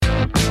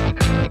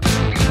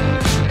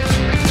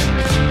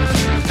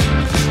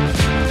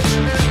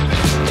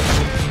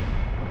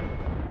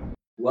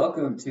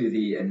Welcome to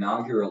the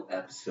inaugural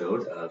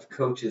episode of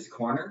Coach's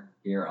Corner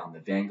here on the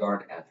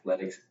Vanguard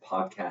Athletics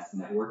Podcast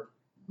Network.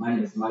 My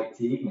name is Mike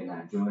Teague, and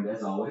I'm joined,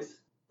 as always,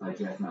 by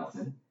Jeff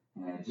Melton.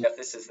 And Jeff,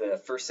 this is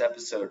the first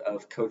episode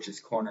of Coach's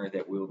Corner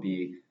that we'll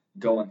be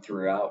going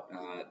throughout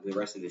the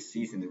rest of this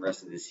season, the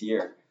rest of this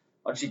year.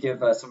 Why don't you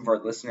give some of our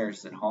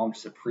listeners at home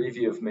just a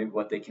preview of maybe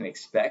what they can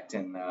expect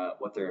and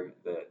what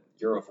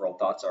your overall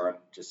thoughts are on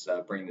just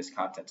bringing this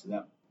content to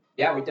them?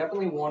 Yeah, we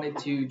definitely wanted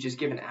to just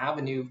give an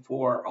avenue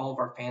for all of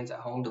our fans at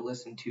home to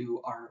listen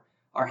to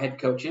our head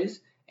coaches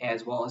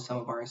as well as some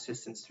of our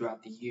assistants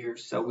throughout the year.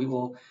 So we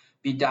will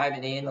be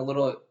diving in a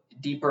little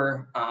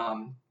deeper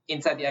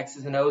inside the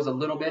X's and O's a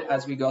little bit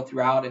as we go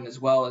throughout, and as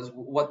well as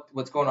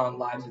what's going on in the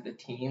lives of the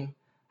team,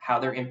 how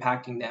they're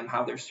impacting them,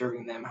 how they're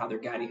serving them, how they're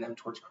guiding them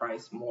towards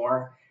Christ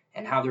more,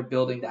 and how they're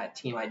building that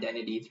team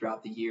identity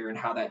throughout the year, and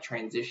how that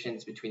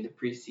transitions between the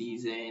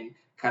preseason,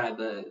 kind of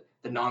the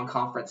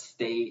non-conference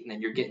state, and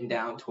then you're getting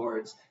down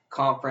towards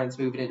conference,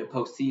 moving into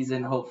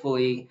postseason,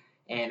 hopefully,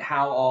 and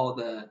how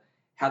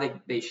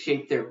they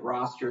shape their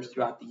rosters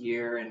throughout the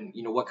year, and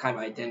what kind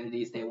of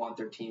identities they want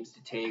their teams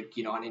to take,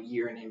 on a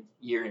year in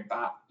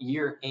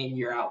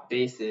year out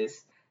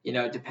basis,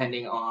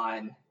 depending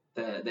on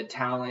the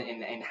talent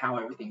and how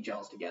everything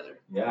gels together.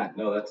 Yeah,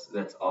 no,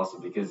 that's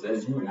awesome, because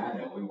as you and I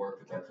know, we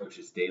work with our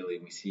coaches daily,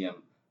 and we see them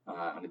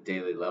on a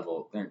daily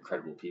level. They're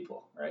incredible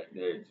people, right?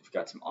 They've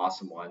got some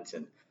awesome ones,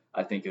 and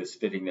I think it was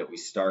fitting that we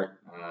start,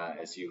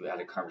 as you had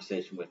a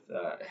conversation with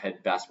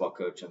head basketball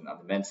coach on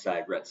the men's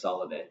side, Rhett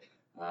Soliday,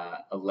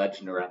 a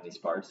legend around these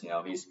parts.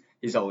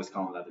 He's always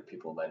calling other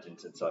people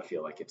legends, and so I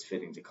feel like it's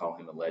fitting to call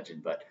him a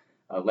legend. But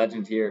a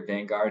legend here at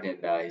Vanguard,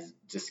 and he's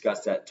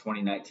discussed that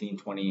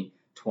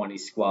 2019-2020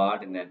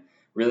 squad, and then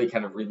really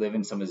kind of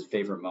reliving some of his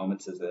favorite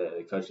moments as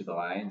the coach of the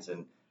Lions,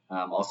 and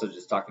also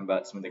just talking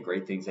about some of the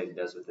great things that he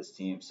does with his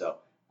team. So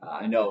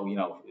I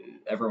know,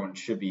 everyone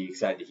should be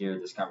excited to hear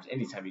this conversation.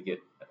 Anytime you get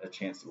a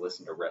chance to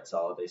listen to Rhett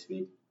Soliday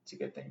speak, it's a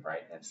good thing,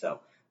 right? And so,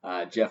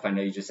 Jeff, I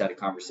know you just had a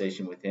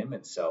conversation with him,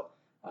 and so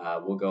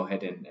we'll go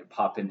ahead and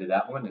pop into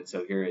that one. And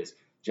so here is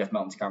Jeff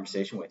Melton's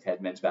conversation with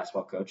head men's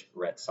basketball coach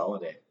Rhett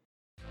Soliday.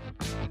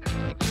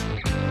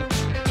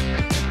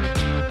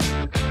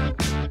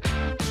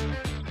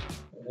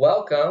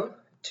 Welcome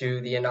to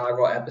the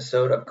inaugural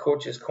episode of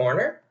Coach's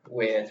Corner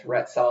with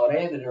Rhett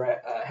Soliday,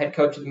 the head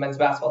coach of the men's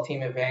basketball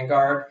team at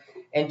Vanguard,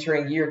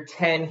 entering year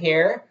 10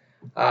 here.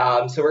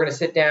 So we're going to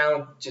sit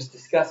down, just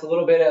discuss a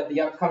little bit of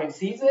the upcoming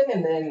season,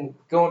 and then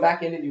going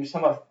back into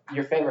some of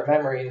your favorite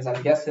memories.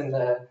 I'm guessing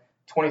the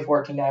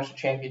 2014 National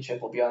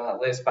Championship will be on that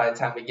list by the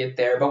time we get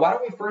there. But why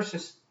don't we first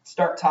just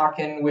start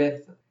talking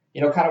with,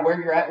 kind of where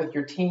you're at with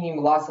your team.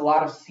 Lost a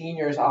lot of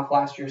seniors off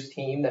last year's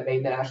team that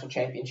made the National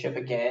Championship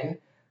again.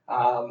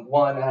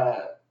 Won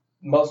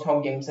most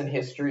home games in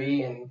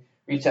history and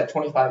reached that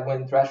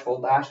 25-win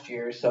threshold last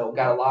year. So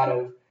got a lot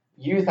of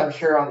youth, I'm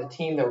sure, on the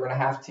team that we're going to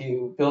have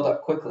to build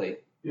up quickly.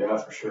 Yeah,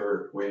 for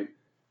sure. We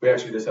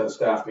actually just had a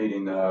staff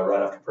meeting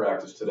right after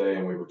practice today,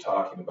 and we were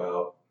talking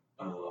about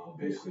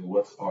basically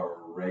what's our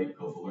rate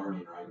of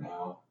learning right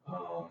now.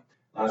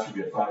 Last year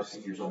we had 5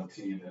 seniors on the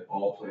team that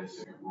all played a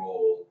significant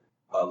role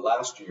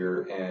last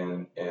year,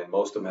 and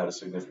most of them had a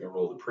significant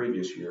role the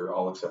previous year,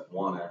 all except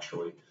one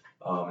actually.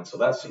 And so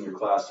that senior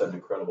class set an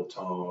incredible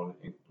tone,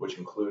 which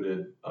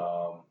included,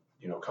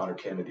 Connor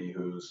Kennedy,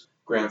 whose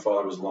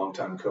grandfather was a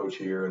longtime coach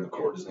here, and the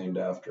court is named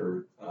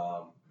after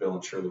Bill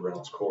and Shirley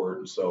Reynolds Court.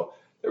 And so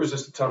there was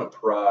just a ton of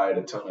pride,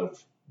 a ton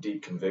of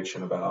deep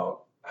conviction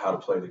about how to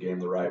play the game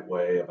the right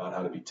way, about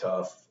how to be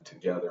tough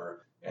together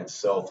and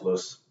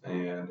selfless.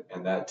 And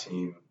that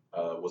team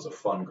was a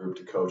fun group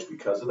to coach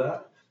because of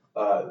that.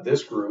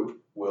 This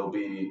group will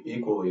be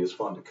equally as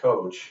fun to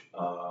coach.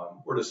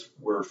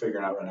 We're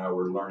figuring out right now,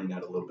 we're learning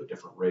at a little bit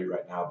different rate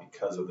right now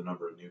because of the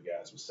number of new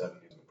guys with 7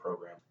 in the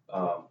program.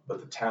 But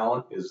the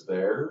talent is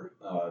there.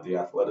 The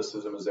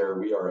athleticism is there.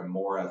 We are a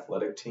more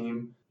athletic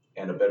team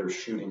and a better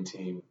shooting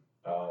team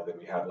than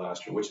we had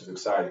last year, which is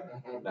exciting.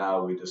 Mm-hmm.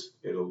 Now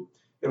it'll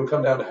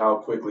come down to how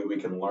quickly we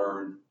can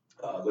learn,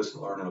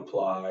 listen, learn, and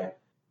apply,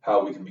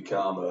 how we can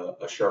become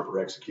a sharper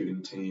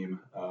executing team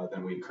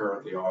than we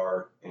currently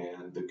are.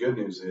 And the good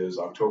news is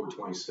October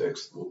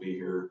 26th will be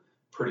here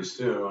pretty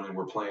soon, and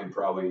we're playing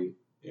probably,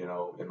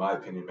 in my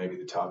opinion, maybe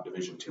the top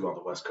Division II on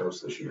the West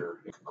Coast this year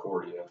in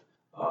Concordia.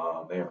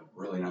 They have a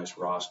really nice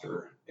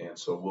roster, and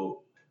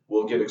so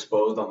we'll get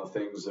exposed on the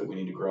things that we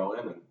need to grow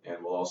in,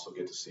 and we'll also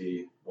get to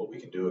see what we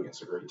can do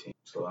against a great team.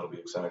 So that'll be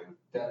exciting.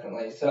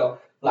 Definitely. So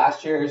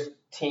last year's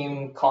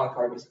team calling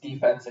card was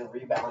defense and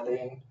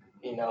rebounding.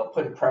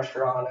 Putting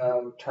pressure on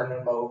them, turning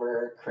them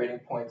over, creating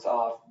points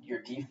off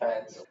your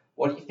defense.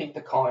 What do you think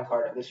the calling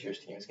card of this year's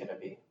team is going to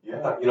be?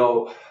 Yeah,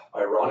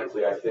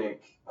 ironically, I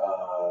think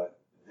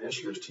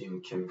this year's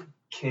team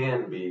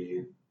can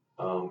be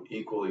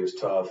equally as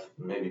tough,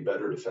 maybe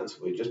better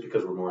defensively, just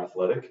because we're more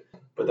athletic.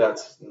 But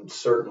that's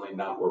certainly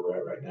not where we're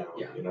at right now.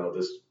 Yeah.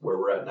 Where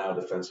we're at now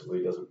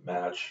defensively doesn't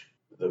match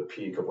the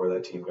peak of where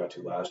that team got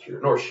to last year,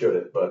 nor should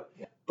it. But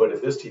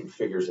if this team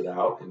figures it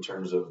out in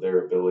terms of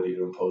their ability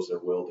to impose their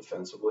will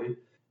defensively,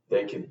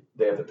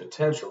 they have the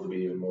potential to be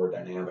even more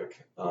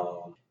dynamic,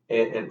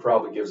 and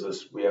probably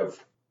we have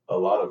a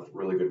lot of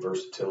really good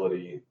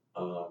versatility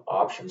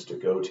options to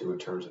go to in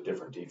terms of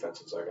different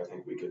defenses. Like I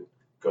think we could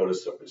go to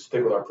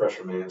stick with our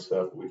pressure man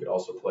stuff, but we could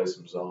also play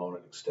some zone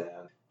and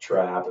extend,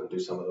 trap, and do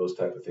some of those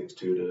type of things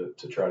too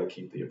to try to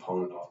keep the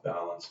opponent off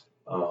balance.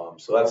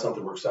 So that's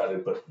something we're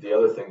excited. But the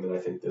other thing that I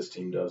think this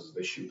team does is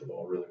they shoot the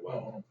ball really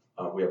well.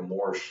 We have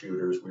more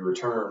shooters. We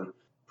return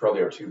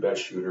probably our two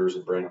best shooters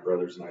in Brandon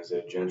Brothers and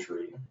Isaiah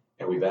Gentry,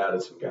 and we've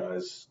added some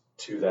guys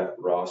to that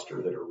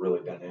roster that are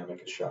really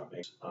dynamic as shot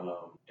makers.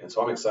 And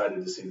so I'm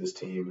excited to see this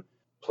team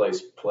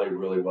play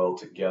really well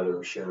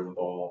together, sharing the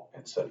ball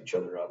and set each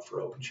other up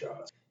for open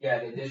shots.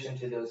 Yeah, in addition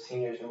to those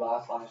seniors we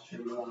lost last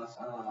year, we lost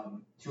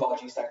two all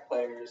GSAC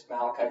players,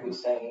 Malachi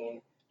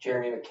Hussein,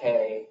 Jeremy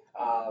McKay.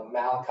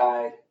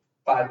 Malachi,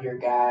 5-year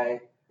guy,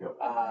 Yep.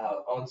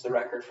 Owns the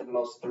record for the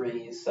most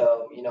threes.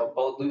 So,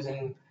 both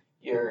losing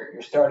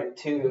your starting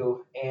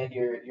two and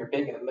you're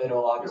big in the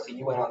middle. Obviously,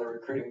 you went on the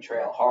recruiting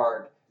trail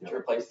hard to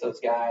replace those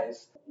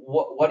guys.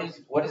 What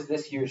is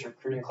this year's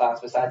recruiting class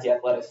besides the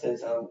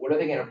athleticism? What are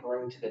they going to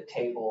bring to the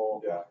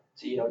table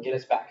to get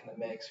us back in the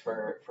mix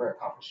for a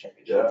conference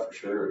championship? Yeah, for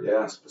sure.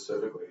 Yeah,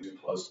 specifically.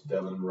 Plus,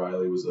 Devin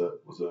Riley was a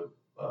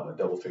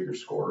double-figure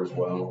scorer as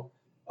well.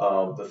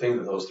 The thing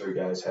that those three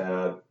guys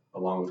had,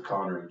 along with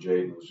Connor and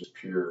Jaden, was just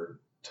pure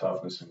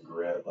toughness and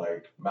grit.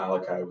 Like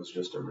Malachi was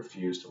just a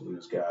refuse to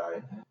lose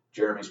guy.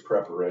 Jeremy's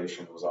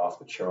preparation was off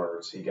the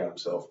charts. He got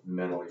himself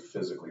mentally,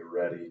 physically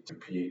ready to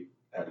compete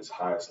at his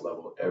highest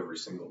level every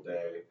single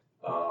day.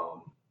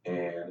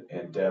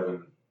 And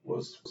Devin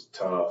was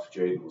tough.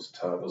 Jaden was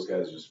tough. Those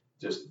guys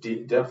just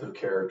deep depth of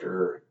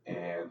character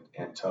and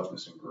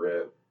toughness and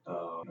grit.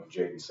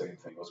 Jaden, same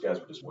thing. Those guys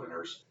were just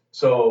winners.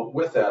 So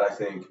with that, I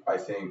think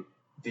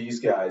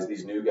these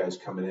new guys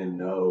coming in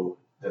know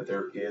that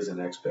there is an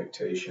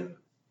expectation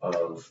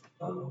of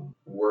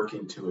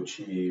working to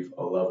achieve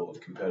a level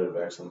of competitive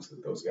excellence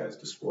that those guys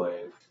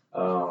displayed.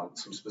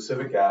 Some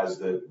specific guys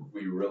that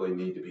we really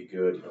need to be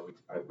good.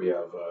 We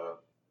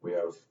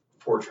have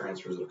 4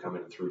 transfers that have come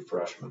in and 3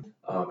 freshmen,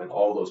 and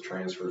all those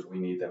transfers we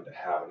need them to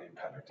have an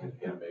impact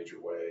in a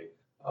major way.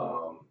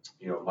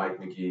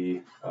 Mike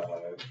McGee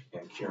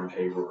and Kieran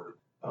Hayward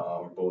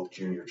are both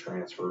junior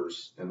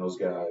transfers, and those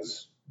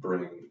guys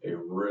bring a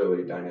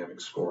really dynamic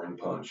scoring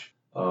punch.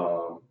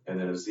 And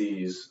then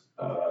Aziz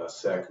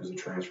Sek, who's a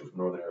transfer from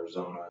Northern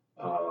Arizona,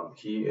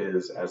 he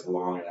is as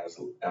long and as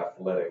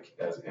athletic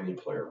as any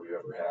player we've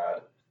ever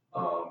had,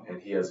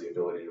 and he has the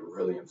ability to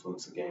really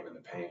influence the game in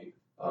the paint.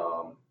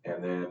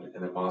 And then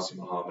Masi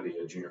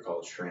Mohammadi, a junior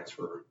college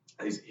transfer,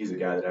 he's a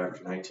guy that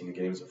averaged 19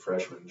 games as a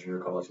freshman in junior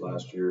college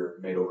last year,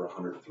 made over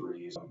 100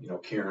 threes.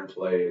 Kieran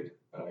played.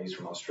 He's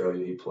from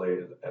Australia. He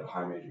played at a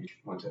high major. He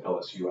went to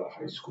LSU out of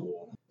high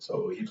school.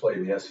 So he played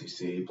in the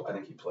SEC. I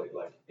think he played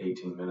like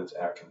 18 minutes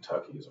at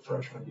Kentucky as a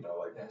freshman.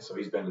 So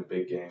he's been in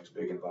big games,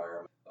 big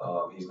environment.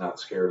 He's not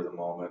scared of the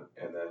moment.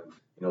 And then,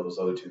 those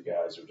other 2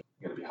 guys are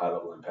going to be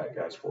high-level impact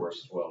guys for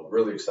us as well.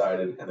 Really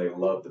excited, and they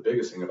love. The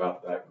biggest thing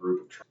about that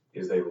group of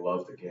is they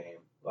love the game.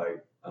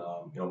 Like,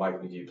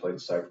 Mike McGee played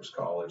at Cypress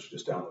College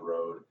just down the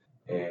road,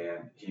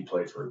 and he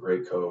played for a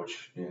great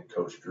coach and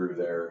Coach Drew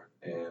there.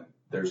 And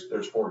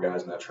there's 4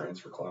 guys in that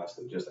transfer class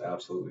that just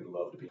absolutely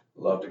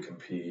love to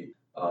compete,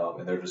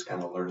 and they're just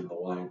kind of learning the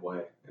Lion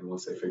way. And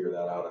once they figure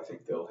that out, I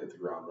think they'll hit the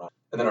ground running.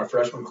 And then our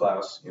freshman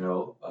class,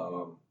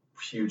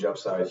 huge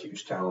upside,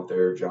 huge talent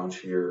there. John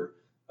Shear,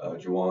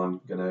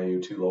 Juwan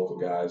Ganayu, 2 local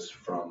guys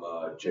from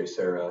J.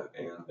 Sarah,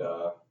 and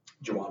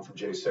Juwan from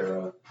J.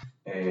 Sarah,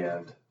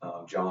 and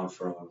John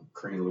from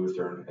Korean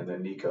Lutheran, and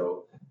then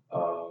Nico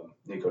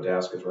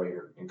Daska is right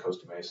here in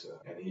Costa Mesa,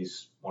 and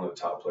he's one of the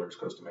top players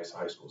Costa Mesa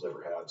High School's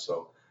ever had.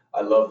 So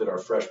I love that our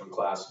freshman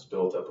class is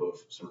built up of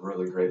some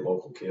really great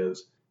local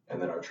kids, and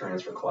then our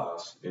transfer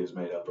class is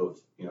made up of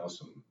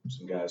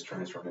some guys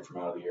transferring in from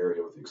out of the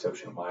area, with the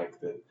exception of Mike,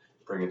 that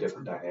bring a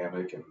different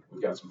dynamic, and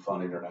we've got some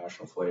fun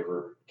international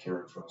flavor.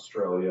 Kieran from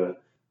Australia,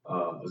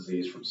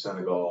 Aziz from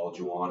Senegal,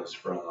 Juwan is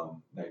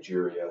from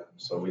Nigeria.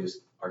 So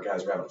our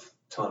guys are having a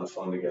ton of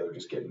fun together,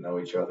 just getting to know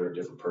each other,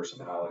 different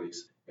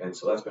personalities. And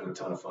so that's been a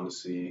ton of fun to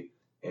see.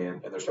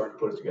 And they're starting to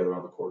put it together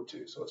on the court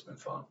too. So it's been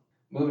fun.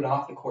 Moving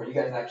off the court, you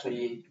guys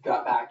actually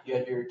got back. You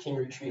had your team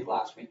retreat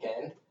last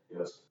weekend.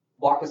 Yes.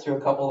 Walk us through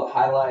a couple of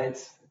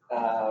highlights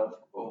of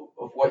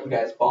what you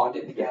guys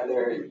bonded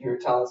together. You were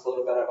telling us a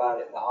little bit about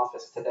it in the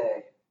office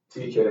today.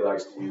 TK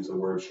likes to use the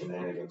word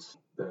shenanigans.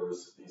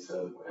 He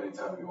said,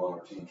 anytime we go on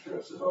our team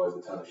trips, there's always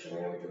a ton of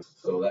shenanigans.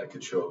 So that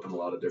could show up in a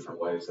lot of different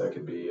ways. That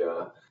could be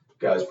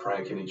guys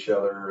pranking each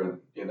other,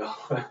 and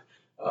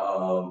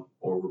or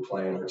we're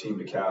playing our team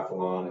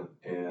decathlon,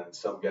 and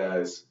some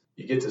guys,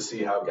 you get to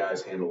see how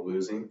guys handle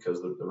losing,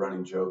 because the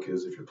running joke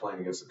is if you're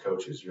playing against the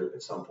coaches,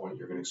 at some point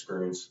you're going to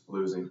experience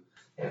losing.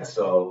 And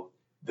so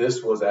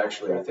this was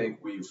actually, I think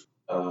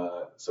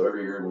so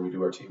every year when we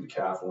do our team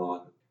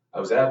decathlon, I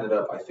was adding it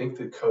up. I think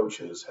the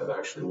coaches have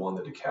actually won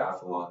the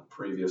decathlon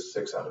previous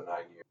 6 out of 9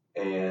 years.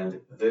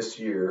 And this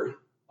year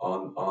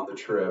on the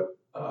trip,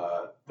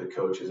 the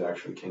coaches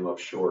actually came up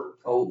short.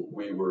 Oh,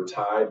 We were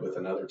tied with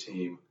another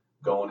team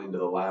going into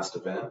the last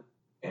event,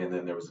 and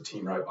then there was a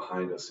team right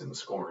behind us in the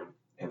scoring.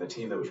 And the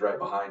team that was right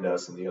behind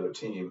us and the other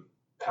team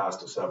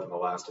passed us up in the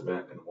last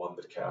event and won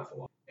the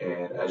decathlon.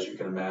 And as you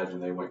can imagine,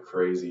 they went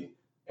crazy.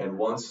 And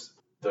once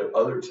the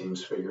other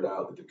teams figured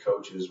out that the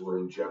coaches were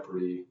in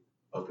jeopardy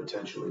of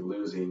potentially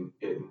losing,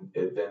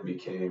 it then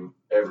became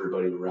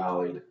everybody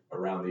rallied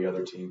around the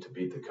other team to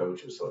beat the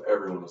coaches. So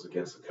everyone was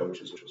against the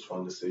coaches, which was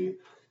fun to see.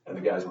 And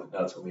the guys went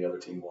nuts when the other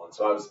team won.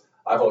 So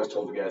I've always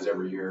told the guys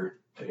every year,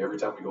 hey, every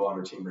time we go on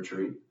our team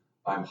retreat,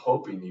 I'm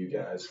hoping you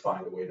guys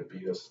find a way to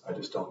beat us. I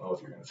just don't know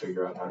if you're going to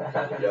figure out how to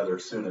come together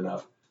soon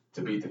enough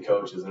to beat the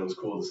coaches. And it was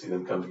cool to see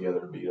them come together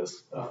and beat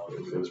us.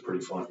 It was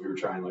pretty fun. We were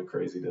trying like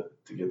crazy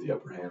to get the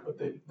upper hand, but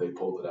they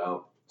pulled it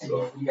out.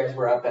 So and you guys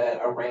were up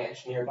at a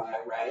ranch nearby,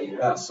 right?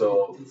 yeah,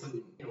 so Did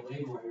some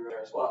league while you were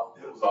there as well.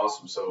 it was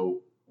awesome.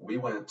 So we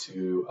went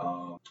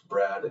to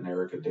Brad and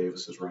Erica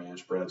Davis's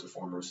ranch. Brad's a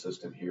former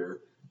assistant here.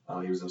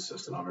 He was an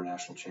assistant on our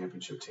national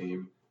championship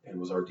team and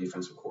was our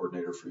defensive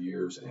coordinator for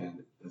years.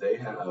 And they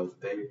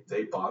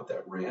bought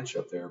that ranch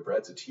up there.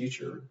 Brad's a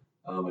teacher,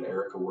 and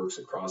Erica works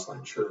at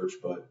Crossline Church,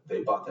 but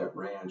they bought that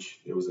ranch.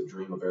 It was a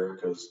dream of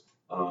Erica's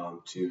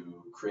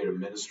to create a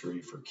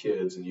ministry for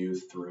kids and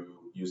youth through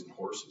using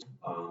horses.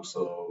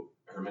 So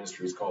her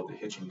ministry is called the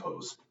Hitching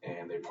Post,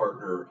 and they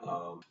partner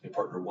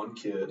one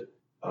kid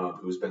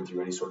who's been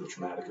through any sort of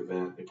traumatic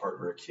event. They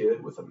partner a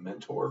kid with a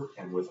mentor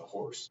and with a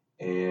horse,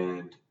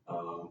 and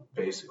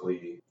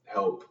basically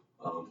help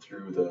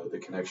through the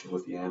connection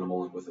with the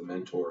animal and with the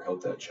mentor,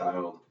 help that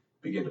child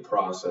begin to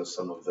process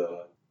some of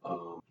the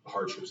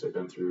hardships they've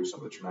been through,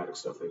 some of the traumatic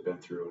stuff they've been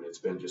through, and it's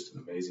been just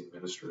an amazing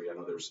ministry. I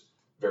know there's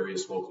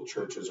various local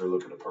churches are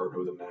looking to partner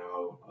with them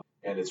now,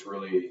 and it's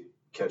really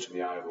catching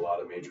the eye of a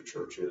lot of major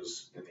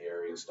churches in the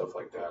area and stuff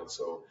like that.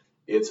 So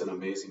it's an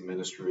amazing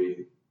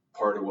ministry.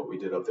 Part of what we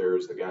did up there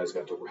is the guys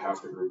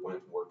half the group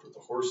went and worked with the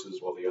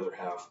horses while the other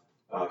half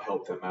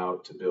helped them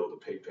out to build a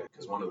pig pen.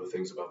 Because one of the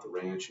things about the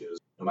ranch is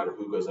no matter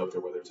who goes up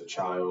there, whether it's a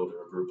child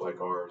or a group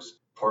like ours,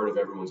 part of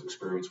everyone's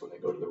experience when they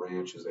go to the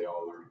ranch is they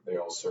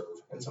all serve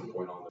at some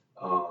point on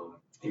it.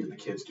 Even the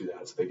kids do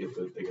that, so they get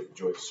the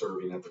joy of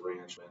serving at the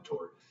ranch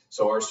mentor.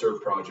 So our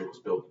serve project was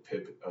built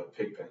a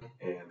pig pen,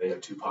 and they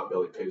had 2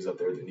 potbelly pigs up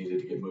there that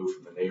needed to get moved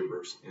from the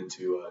neighbors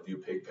into a new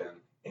pig pen.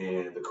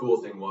 And the cool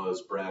thing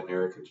was Brad and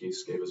Erica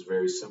Keese gave us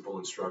very simple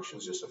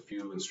instructions, just a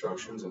few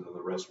instructions, and then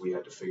the rest we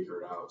had to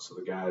figure it out. So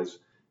the guys,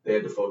 they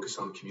had to focus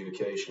on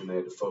communication, they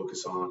had to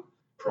focus on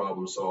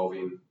problem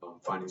solving,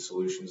 finding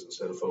solutions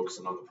instead of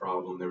focusing on the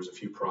problem. There was a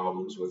few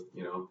problems with,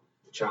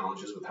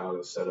 challenges with how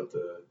to set up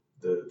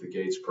the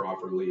gates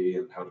properly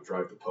and how to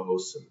drive the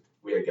posts. And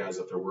we had guys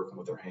up there working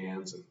with their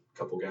hands, and a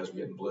couple guys were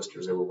getting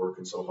blisters. They were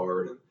working so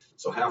hard. And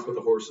so half with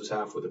the horses,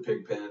 half with the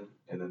pig pen,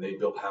 and then they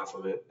built half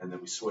of it. And then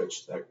we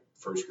switched. That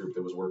first group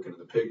that was working in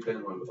the pig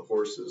pen went with the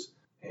horses,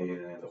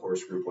 and the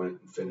horse group went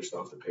and finished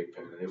off the pig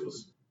pen. And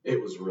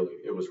it was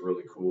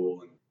really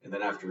cool. And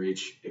then after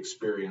each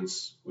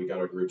experience, we got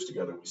our groups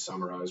together and we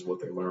summarized what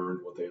they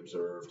learned, what they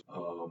observed,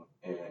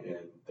 and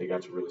they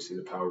got to really see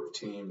the power of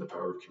team, the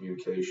power of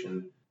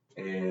communication,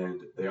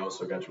 and they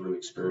also got to really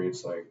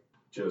experience, like,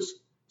 just,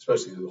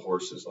 especially through the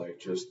horses, like,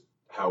 just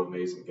how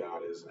amazing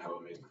God is and how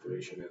amazing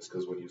creation is.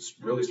 Because when you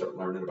really start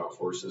learning about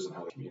horses and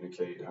how they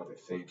communicate, how they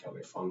think, how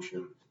they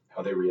function,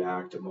 how they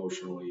react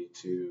emotionally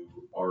to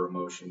our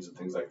emotions and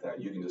things like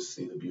that, you can just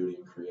see the beauty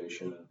in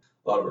creation. And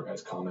a lot of our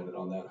guys commented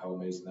on that, how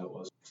amazing that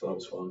was. So that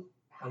was fun.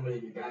 How many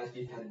of you guys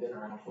had been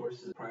around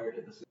horses prior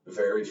to this?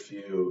 Very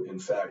few. In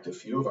fact, a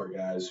few of our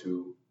guys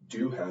who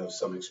do have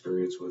some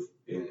experience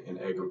in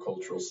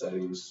agricultural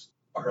settings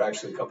are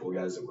actually a couple of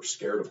guys that were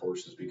scared of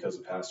horses because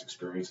of past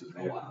experiences.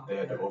 And they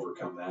had to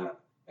overcome that.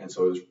 And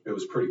so it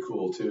was pretty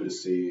cool too to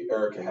see.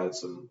 Erica had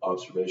some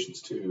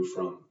observations too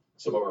from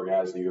some of our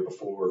guys the year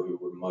before who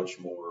were much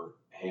more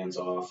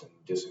hands-off and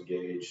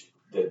disengaged,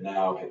 that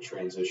now had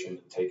transitioned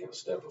and taken a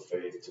step of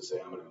faith to say,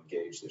 I'm going to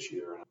engage this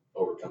year and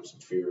overcome some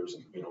fears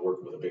and,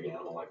 working with a big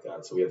animal like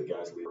that. So we had the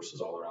guys lead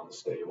horses all around the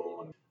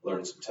stable and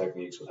learn some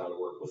techniques with how to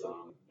work with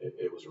them.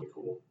 It was really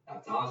cool.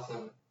 That's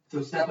awesome.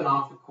 So stepping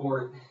off the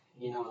court,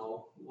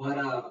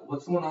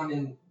 what's going on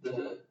in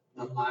the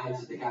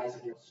lives of the guys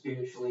in here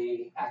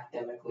spiritually,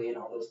 academically, and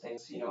all those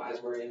things,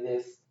 as we're in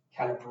this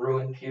kind of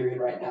brewing period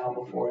right now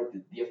before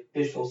the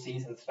official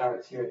season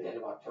starts here at the end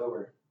of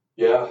October?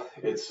 Yeah,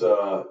 it's,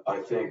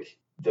 I think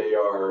they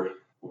are,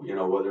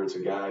 whether it's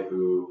a guy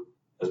who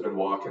has been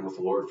walking with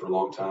the Lord for a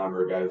long time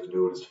or a guy who's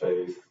doing his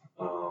faith,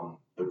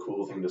 the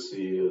cool thing to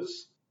see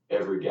is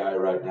every guy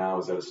right now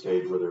is at a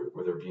stage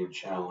where they're being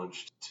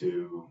challenged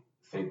to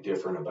think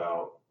different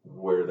about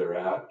where they're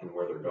at and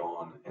where they're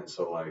going. And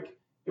so, like,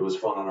 it was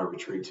fun on our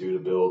retreat too to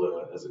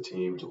build as a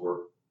team to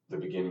work the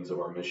beginnings of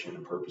our mission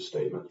and purpose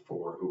statement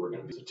for who we're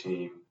going to be as a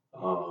team,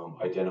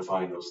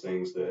 identifying those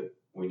things that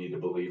we need to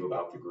believe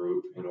about the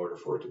group in order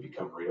for it to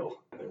become real,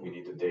 and that we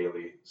need to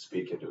daily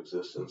speak into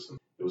existence. And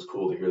it was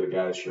cool to hear the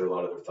guys share a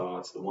lot of their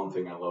thoughts. The one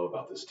thing I love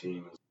about this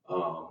team is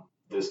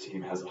this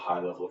team has a high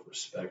level of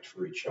respect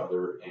for each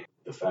other, and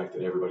the fact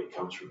that everybody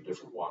comes from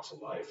different walks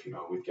of life.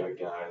 We've got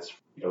guys,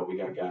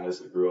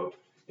 that grew up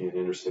in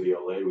inner city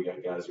LA. We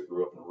got guys that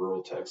grew up in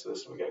rural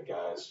Texas. We got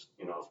guys,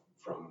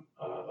 from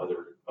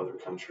other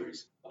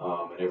countries,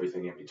 and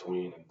everything in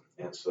between.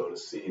 And so to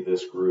see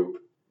this group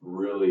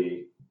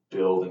really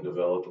build and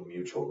develop a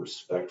mutual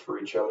respect for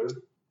each other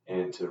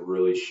and to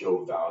really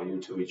show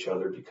value to each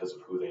other because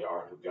of who they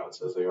are and who God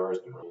says they are has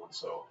been real. And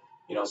so,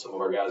 some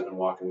of our guys have been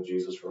walking with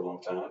Jesus for a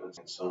long time,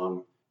 and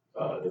some,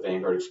 the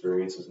Vanguard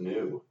experience is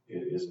new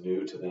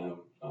to them,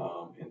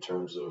 in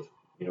terms of,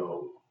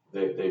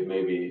 they've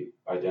maybe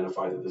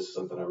identified that this is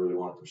something I really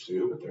want to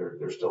pursue, but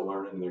they're still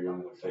learning and they're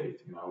young in their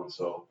faith, and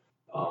so,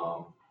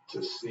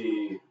 to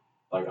see,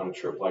 like on a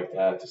trip like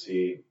that, to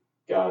see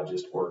God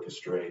just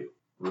orchestrate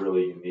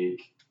really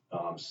unique,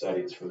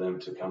 settings for them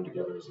to come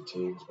together as a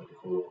team has been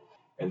cool.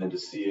 And then to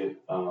see it,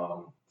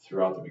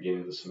 throughout the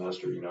beginning of the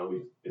semester,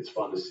 it's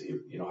fun to see,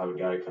 have a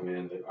guy come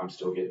in that I'm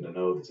still getting to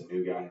know that's a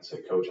new guy and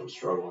say, Coach, I'm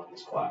struggling in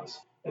this class.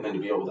 And then to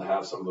be able to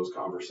have some of those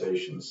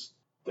conversations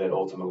that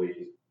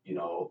ultimately,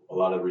 a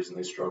lot of the reason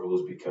they struggle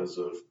is because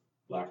of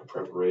lack of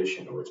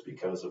preparation, or it's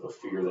because of a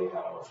fear they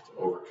have to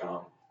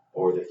overcome,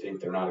 or they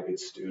think they're not a good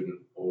student,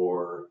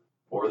 or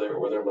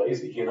they're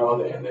lazy,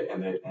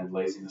 and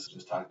laziness is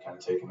just kind of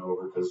taken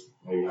over because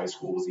maybe high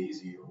school was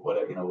easy or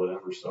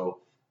whatever. So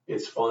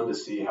it's fun to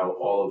see how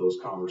all of those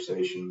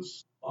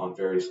conversations on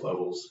various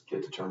levels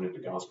get to turn into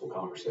gospel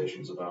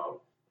conversations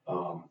about,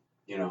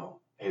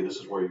 hey, this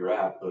is where you're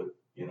at, but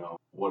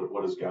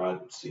what does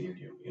God see in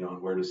you,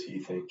 and where does He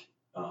think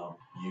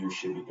you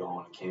should be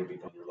going and can be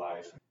going in your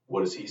life?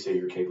 What does He say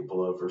you're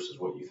capable of versus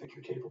what you think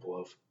you're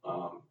capable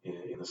of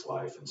in this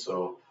life? And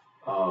so,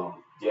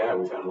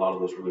 we've had a lot of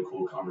those really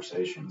cool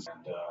conversations.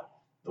 And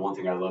the one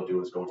thing I love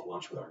doing is going to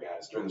lunch with our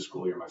guys. During the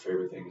school year, my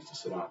favorite thing is to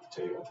sit down at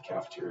the table at the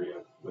cafeteria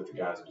with the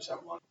guys and just have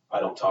lunch. I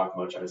don't talk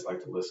much. I just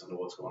like to listen to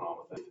what's going on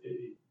with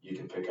it. You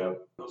can pick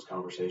up those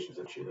conversations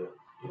that to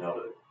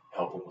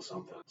help them with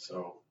something.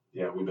 So,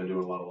 we've been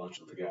doing a lot of lunch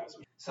with the guys.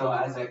 So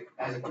as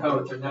a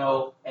coach, I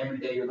know every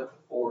day you're looking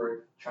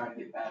forward, trying to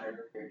get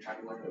better, you're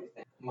trying to learn new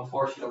things. I'm gonna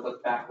force you to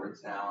look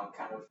backwards now and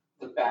kind of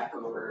look back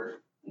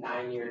over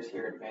 9 years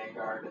here at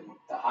Vanguard and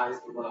the highs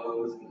and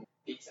lows and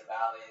peaks and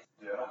valleys.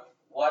 Yeah.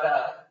 What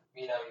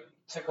you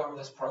took over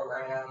this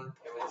program.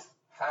 It was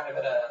kind of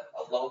at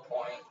a low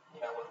point,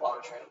 with a lot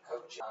of training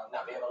coach,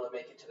 not being able to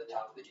make it to the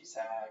top of the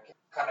GSAC,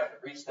 kind of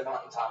reached the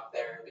mountaintop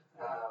there, and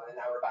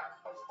now we're back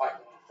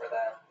fighting for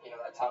that,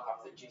 that top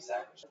half of the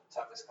GSAC, which is the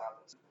toughest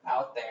conference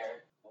out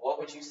there. What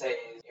would you say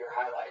is your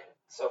highlight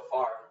so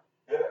far?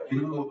 Yeah,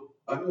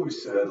 I've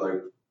always said,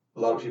 like, a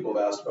lot of people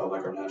have asked about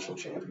like our national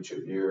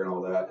championship year and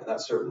all that, and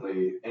that's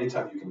certainly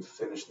anytime you can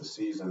finish the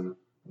season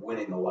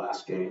winning the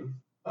last game,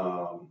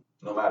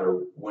 no matter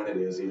when it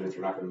is, even if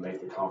you're not going to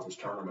make the conference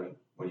tournament,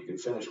 when you can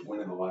finish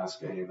winning the last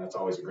game, that's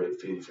always a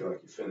great feat. You feel like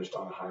you finished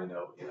on a high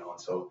note, And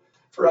so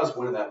for us,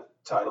 winning that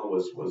title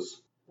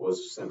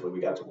was simply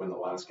we got to win the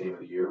last game of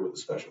the year with a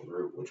special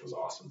group, which was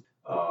awesome.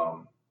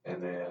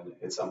 And then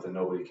it's something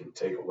nobody can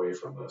take away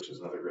from us, which is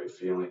another great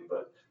feeling.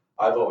 But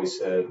I've always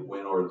said,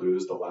 win or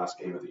lose the last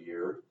game of the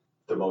year,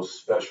 the most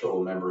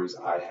special memories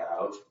I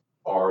have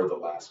are the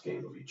last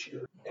game of each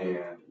year.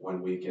 And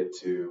when we get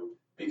to,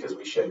 because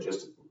we shed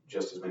just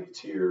as many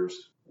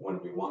tears when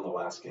we won the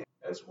last game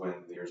as when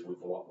the years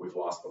we've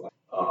lost the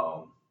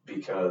last,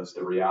 because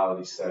the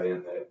reality set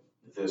in that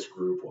this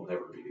group will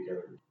never be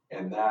together.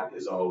 And that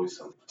is always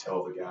something to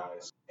tell the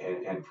guys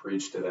and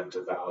preach to them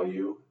to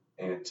value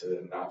and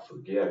to not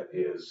forget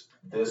is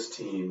this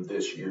team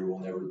this year will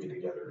never be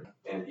together.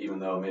 And even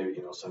though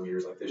maybe, some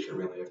years like this year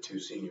we only have 2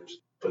 seniors,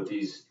 but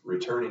these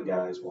returning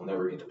guys will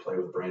never get to play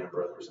with Brandon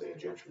Brothers, they had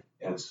Gentry.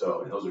 And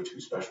those are 2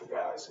 special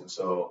guys. And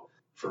so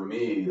for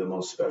me, the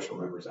most special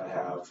memories I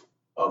have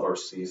of our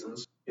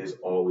seasons is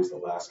always the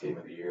last game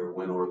of the year,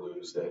 win or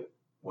lose, that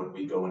when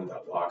we go into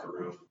that locker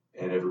room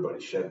and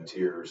everybody's shedding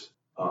tears,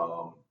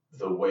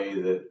 the way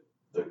that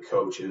the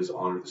coaches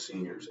honor the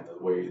seniors and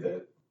the way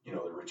that,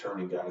 the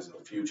returning guys in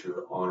the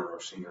future honor our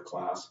senior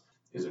class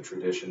is a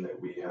tradition that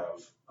we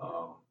have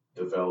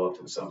developed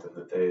and something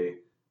that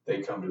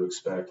they come to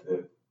expect,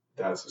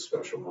 that's a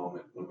special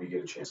moment when we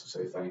get a chance to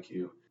say thank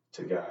you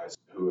to guys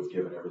who have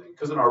given everything.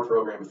 Because in our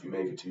program, if you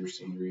make it to your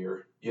senior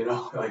year,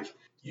 like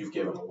you've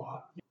given a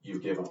lot.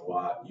 You've given a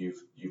lot.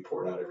 You've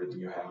poured out everything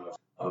you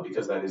have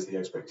because that is the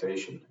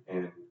expectation.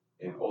 And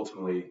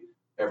ultimately,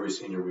 every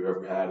senior we've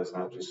ever had has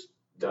not just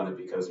done it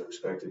because they're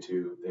expected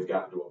to. They've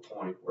gotten to a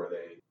point where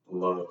they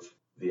love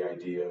the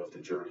idea of the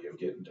journey of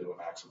getting to a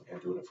maximum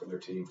and doing it for their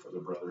team, for their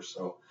brothers.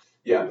 So,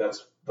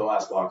 that's the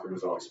last locker room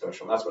is always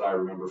special. And that's what I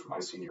remember from my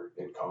senior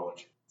in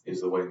college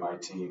is the way my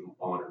team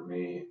honored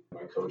me,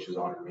 my coaches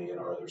honored me, and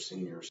our other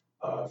seniors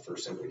for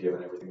simply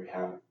giving everything we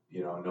had,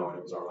 knowing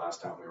it was our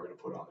last time we were going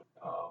to put on it.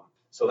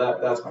 So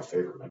that's my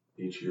favorite memory.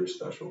 Each year is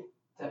special.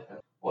 Definitely.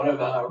 One of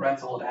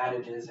Rhett's old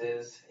adages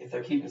is, if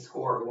they're keeping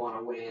score, we want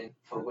to win,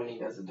 for winning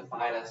doesn't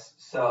define us.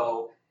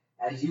 So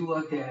as you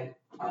look at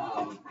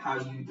how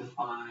you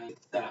define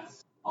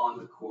success, on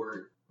the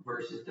court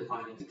versus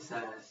defining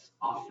success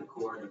off the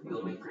court of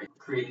building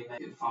creating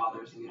good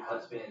fathers and good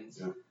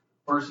husbands,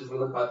 versus we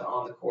look about the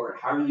on the court.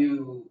 How are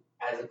you,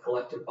 as a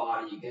collective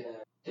body, going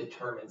to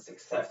determine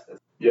success?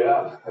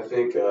 Yeah, I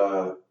think,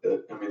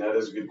 that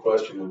is a good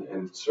question.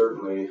 And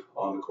certainly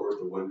on the court,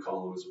 the win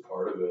column is a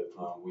part of it.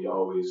 We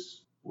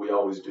always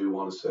do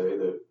want to say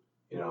that,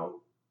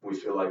 we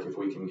feel like if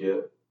we can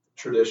get,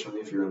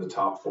 traditionally, if you're in the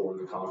top 4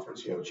 in the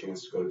conference, you have a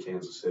chance to go to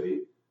Kansas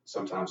City,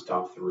 sometimes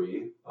top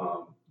 3.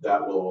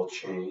 That will all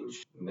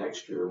change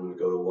next year when we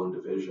go to one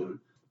division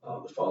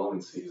the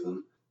following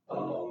season.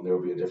 There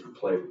will be a different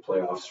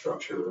playoff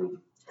structure, and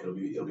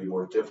it'll be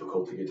more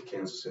difficult to get to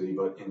Kansas City.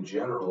 But in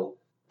general,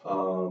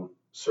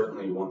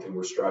 certainly one thing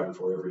we're striving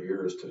for every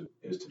year is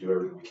to do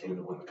everything we can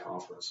to win the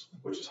conference,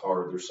 which is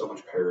hard. There's so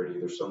much parity.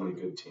 There's so many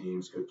good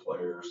teams, good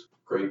players,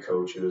 great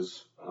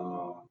coaches.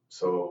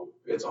 So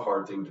it's a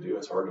hard thing to do.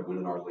 It's hard to win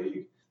in our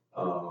league.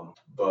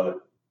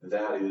 But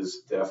that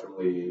is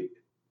definitely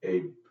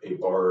a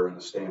bar and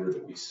a standard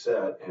that we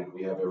set, and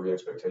we have every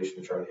expectation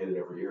to try to hit it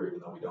every year, even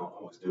though we don't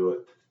always do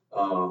it.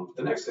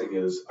 The next thing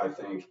is, I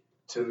think,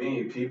 to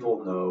me,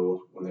 people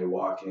know when they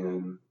walk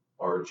in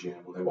our gym,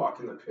 when they walk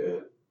in the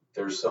pit,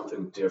 there's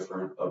something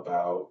different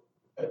about,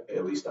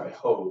 at least I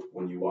hope,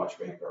 when you watch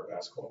Vanguard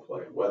basketball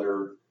play.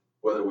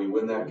 Whether we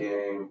win that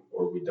game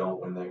or we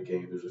don't win that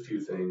game, there's a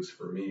few things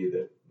for me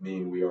that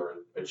mean we are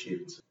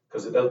achieving.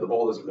 Because the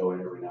ball doesn't go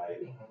in every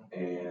night,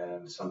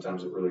 and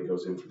sometimes it really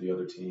goes in for the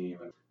other team.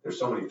 And there's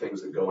so many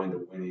things that go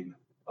into winning.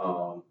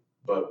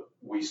 But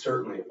we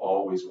certainly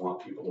always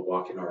want people to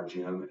walk in our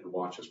gym and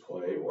watch us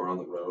play or on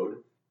the road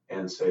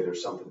and say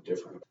there's something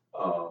different.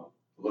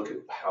 Look at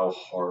how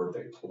hard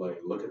they play.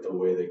 Look at the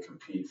way they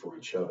compete for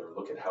each other.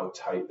 Look at how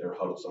tight their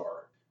huddles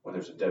are when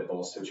there's a dead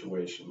ball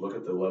situation. Look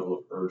at the level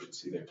of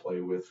urgency they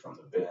play with from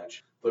the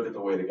bench. Look at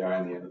the way the guy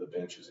on the end of the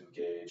bench is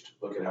engaged.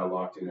 Look at how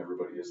locked in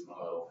everybody is in the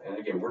huddle. And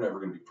again, we're never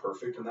going to be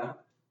perfect in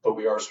that, but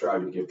we are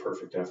striving to give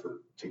perfect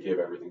effort, to give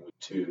everything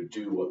to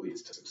do what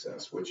leads to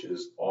success, which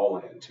is all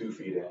in, 2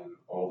 feet in,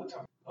 all the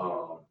time.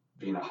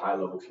 Being a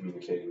high-level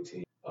communicating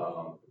team,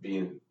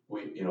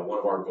 one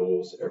of our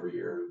goals every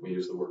year, we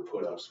use the word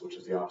put-ups, which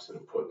is the opposite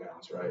of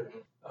put-downs, right?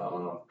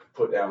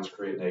 Put-downs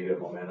create negative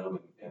momentum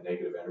and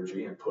negative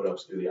energy, and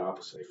put-ups do the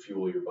opposite. They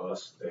fuel your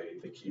bus.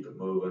 They keep it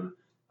moving.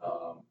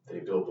 They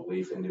build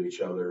belief into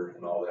each other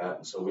and all that.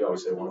 And so we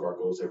always say one of our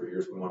goals every year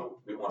is we want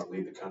to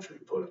lead the country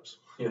in put-ups,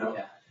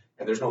 Yeah.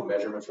 And there's no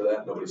measurement for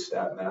that. Nobody's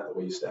statting that the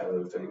way you stat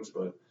other things.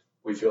 But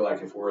we feel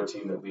like if we're a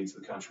team that leads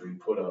the country in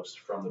put-ups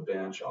from the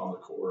bench, on the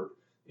court,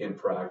 in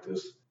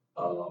practice,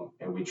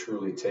 and we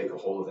truly take a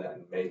hold of that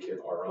and make it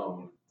our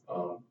own,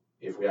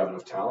 if we have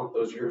enough talent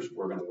those years,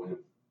 we're going to win.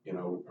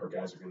 Our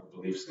guys are going to,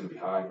 belief's going to be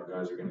high, and our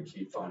guys are going to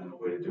keep finding a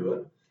way to do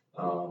it.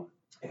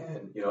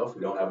 If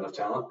we don't have enough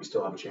talent, we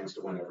still have a chance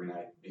to win every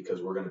night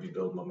because we're going to be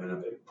building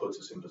momentum that puts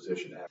us in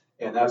position.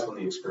 And that's when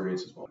the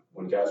experience is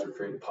when guys are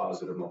creating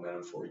positive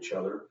momentum for each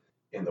other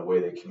in the way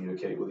they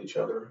communicate with each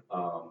other.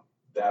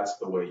 That's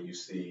the way you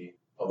see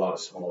a lot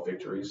of small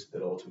victories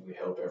that ultimately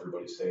help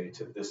everybody say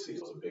to this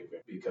season was a big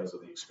victory because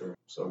of the experience.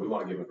 So we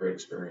want to give them a great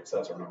experience.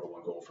 That's our number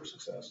one goal for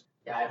success.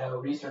 Yeah, I know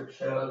research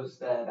shows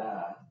that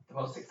the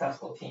most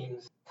successful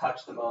teams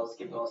touch the most,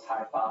 give the most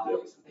high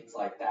fives and things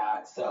like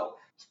that. So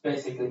it's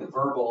basically the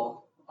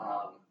verbal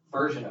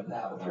version of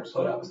that with your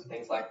put-ups and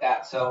things like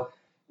that. So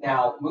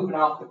now moving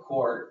off the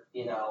court,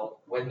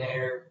 when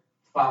they're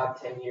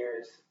 5-10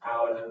 years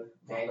out of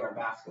Vanguard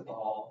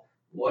basketball,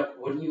 what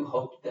do you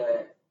hope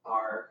that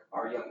our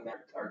young men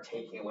are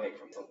taking away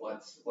from them?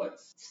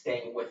 What's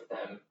staying with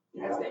them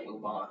as they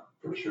move on?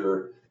 For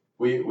sure.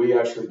 We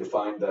actually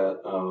defined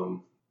that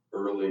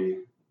early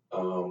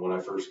when I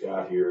first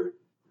got here.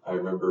 I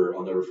remember,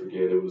 I'll never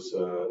forget, it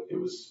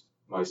was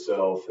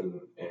myself and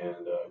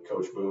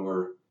Coach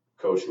Boomer,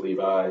 Coach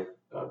Levi,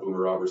 Boomer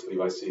Roberts,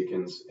 Levi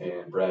Seekins,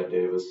 and Brad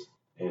Davis,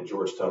 and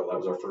George Tuttle. That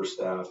was our first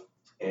staff.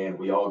 And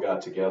we all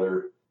got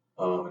together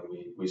and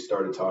we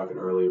started talking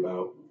early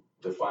about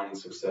defining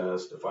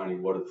success,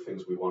 defining what are the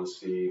things we want to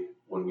see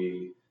when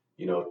we,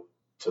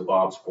 to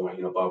Bob's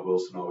point, Bob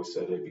Wilson always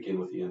said, hey, begin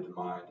with the end in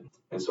mind.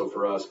 And so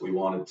for us, we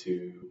wanted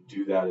to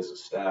do that as a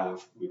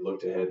staff. We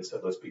looked ahead and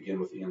said, let's begin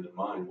with the end in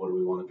mind. What do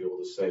we want to be able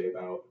to say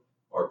about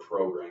our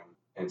program?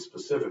 And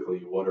specifically,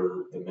 what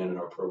are the men in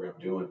our program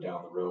doing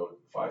down the road,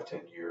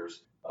 5-10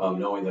 years?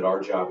 Knowing that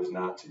our job is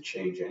not to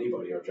change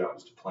anybody. Our job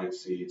is to plant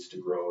seeds, to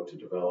grow, to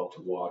develop,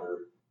 to water,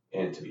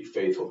 and to be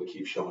faithful, to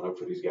keep showing up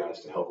for these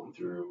guys, to help them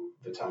through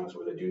the times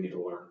where they do need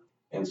to learn.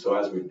 And so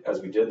as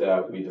we did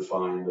that, we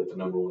defined that the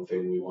number one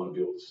thing we want to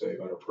be able to say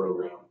about our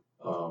program,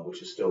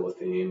 which is still a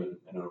theme,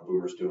 and our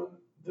Boomer's doing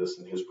this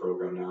in his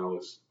program now,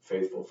 is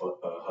faithful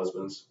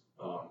husbands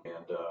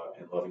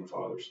and loving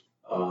fathers.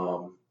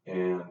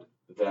 And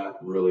that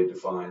really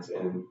defines,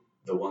 and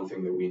the one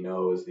thing that we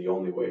know is the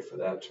only way for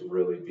that to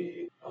really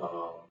be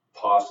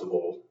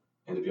possible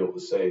and to be able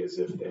to say is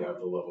if they have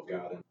the love of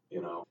God, and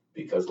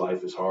because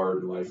life is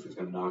hard and life is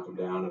going to knock them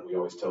down. And we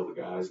always tell the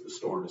guys the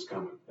storm is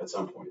coming at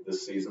some point.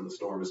 This season, the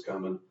storm is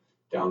coming.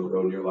 down the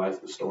road in your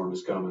life, the storm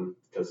is coming,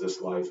 because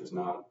this life is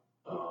not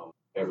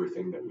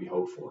everything that we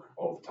hope for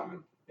all the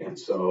time. And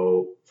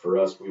so for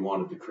us, we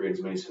wanted to create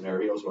as many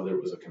scenarios, whether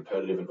it was a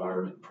competitive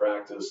environment in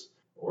practice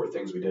or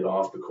things we did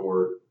off the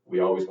court. We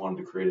always wanted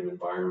to create an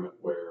environment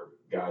where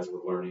guys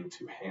were learning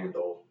to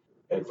handle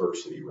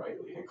adversity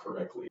rightly and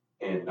correctly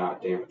and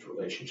not damage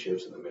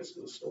relationships in the midst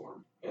of the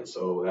storm. And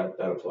so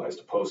that applies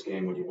to post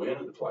game when you win,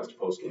 it applies to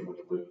post game when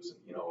you lose,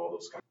 and all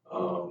those kind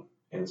of.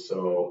 And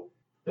so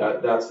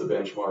that's the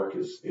benchmark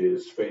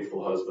is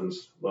faithful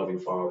husbands, loving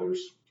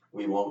fathers.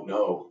 We won't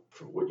know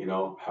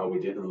how we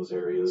did in those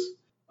areas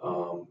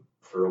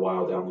for a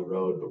while down the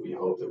road, but we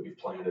hope that we've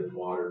planted and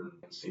watered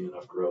and seen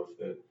enough growth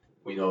that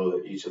we know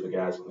that each of the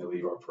guys, when they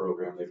leave our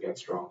program, they've got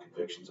strong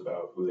convictions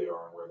about who they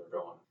are and where they're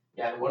going.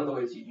 Yeah, and one of the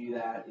ways you do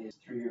that is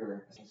through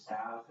your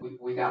staff.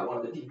 We got one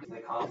of the deepest in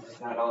the conference,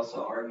 and I'd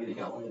also argue they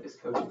got one of the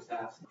best coaching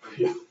staffs.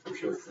 Yeah, for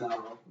sure.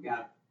 So we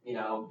got,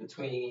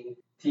 between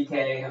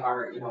TK,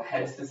 our,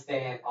 head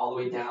assistant, all the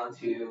way down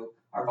to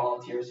our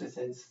volunteer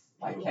assistants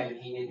like Kevin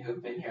Heenan,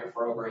 who've been here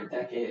for over a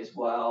decade as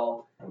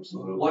well.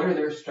 Absolutely. What are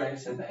their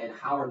strengths and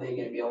how are they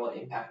going to be able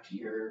to impact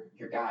your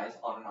guys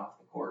on and off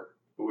the court?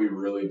 We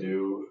really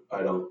do.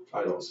 I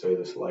don't say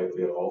this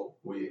lightly at all.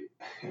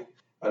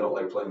 I don't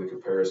like playing the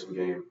comparison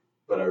game,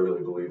 but I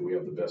really believe we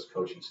have the best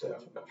coaching staff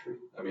in the country.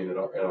 I mean, at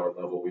our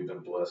level, we've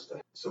been blessed to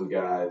have some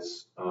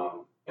guys,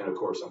 and of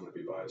course I'm going to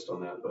be biased on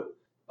that, but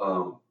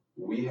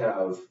we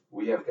have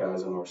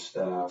guys on our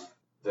staff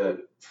that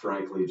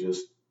frankly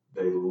just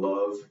they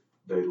love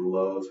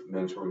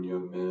mentoring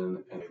young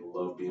men, and they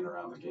love being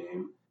around the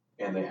game,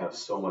 and they have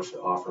so much to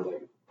offer.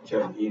 Like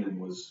Kevin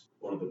Heenan's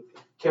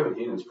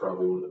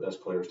probably one of the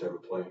best players to ever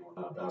play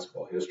in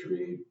basketball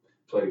history. He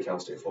played at Cal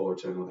State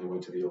Fullerton when they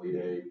went to the Elite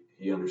Eight.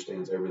 He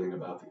understands everything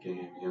about the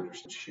game. He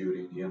understands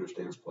shooting. He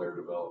understands player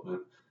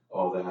development,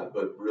 all that.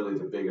 But really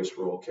the biggest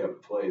role Kevin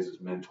plays is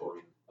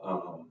mentoring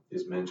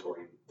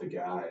the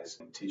guys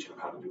and teaching them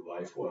how to do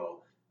life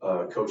well.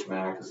 Coach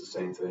Mack is the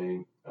same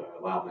thing.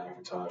 Lyle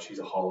McIntosh, he's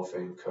a Hall of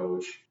Fame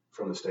coach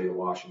from the state of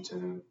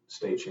Washington,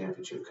 state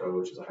championship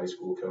coach, is a high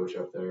school coach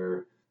up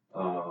there.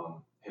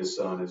 His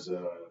son is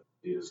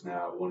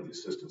now one of the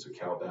assistants at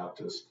Cal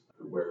Baptist,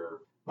 where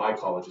my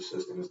college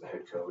assistant is the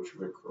head coach,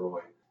 Rick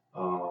Croy.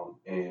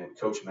 And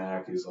Coach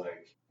Mack is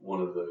like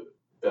one of the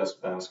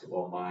best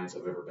basketball minds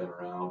I've ever been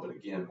around. But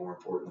again, more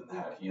important than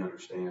that, he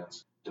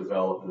understands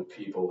development of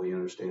people. He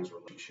understands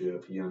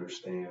relationship. He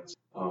understands,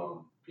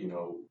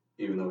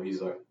 even though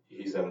he's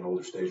at an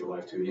older stage of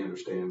life too, he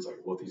understands like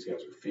what these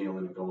guys are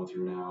feeling and going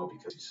through now,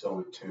 because he's so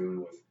in tune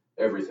with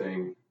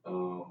everything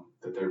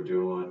that they're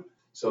doing.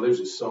 So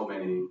there's so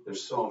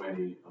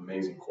many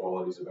amazing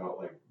qualities about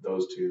like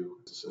those two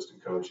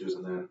assistant coaches,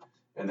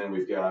 and then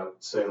we've got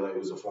Sele,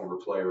 who's a former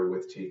player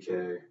with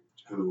TK,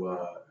 who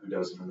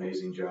does an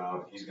amazing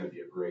job. He's going to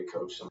be a great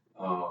coach,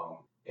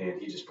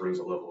 and he just brings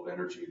a level of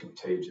energy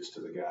contagious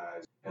to the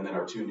guys. And then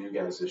our two new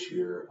guys this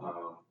year,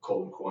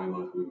 Colton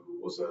Koima, who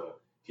was a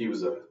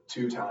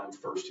 2-time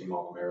first-team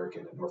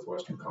All-American at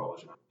Northwestern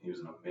College. He was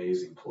an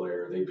amazing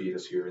player. They beat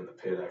us here in the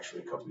pit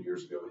actually a couple of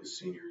years ago, his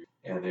senior year.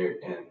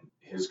 And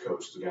his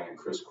coach is a guy named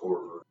Chris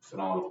Corver,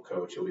 phenomenal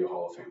coach. He'll be a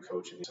Hall of Fame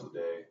coach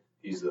someday.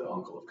 He's the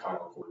uncle of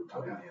Kyle Korver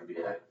playing in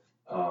the NBA.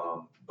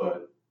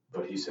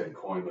 But he said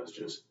Koima is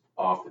just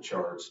off the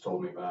charts,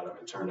 told me about him.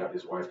 It turned out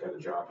his wife got a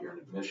job here in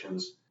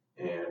admissions,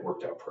 and it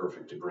worked out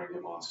perfect to bring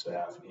him on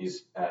staff. And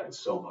he's added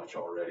so much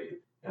already.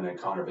 And then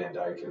Connor Van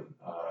Dyken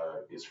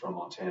is from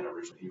Montana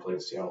originally. He played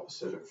at Seattle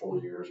Pacific 4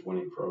 years,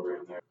 winning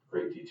program there,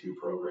 great D2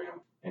 program.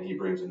 And he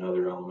brings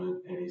another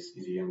element, and he's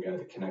a young guy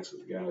that connects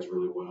with the guys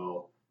really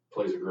well,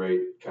 plays a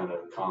great kind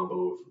of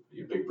combo of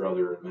your big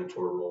brother and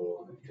mentor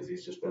role, because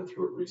he's just been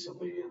through it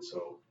recently. And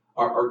so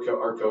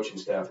our coaching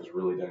staff is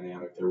really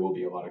dynamic. There will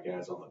be a lot of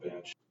guys on the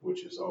bench,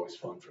 which is always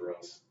fun for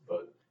us.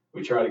 But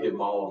we try to give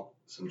them all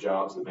some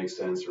jobs that make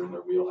sense or in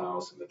their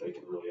wheelhouse and that they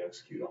can really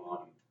execute on.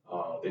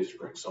 They just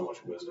bring so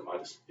much wisdom. I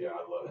love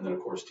it. And then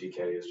of course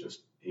TK is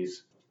just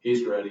he's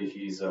ready.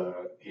 He's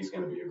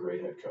going to be a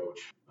great head coach.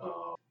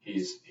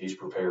 He's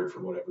prepared for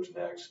whatever's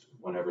next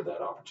whenever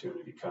that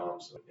opportunity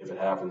comes. If it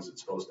happens,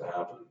 it's supposed to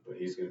happen. But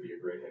he's going to be a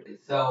great head coach.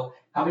 So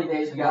how many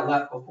days we got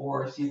left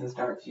before season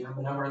starts? Do you have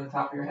a number on the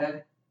top of your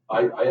head?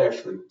 I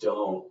actually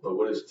don't. But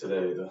what is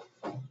today?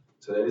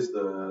 Today's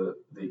the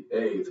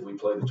 8th. We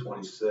play the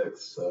 26th,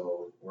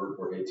 so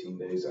we're 18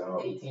 days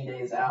out. 18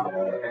 days out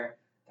there.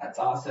 That's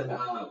awesome.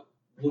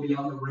 We'll be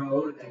on the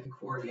road at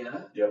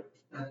Concordia. Yep.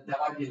 That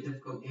might be a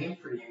difficult game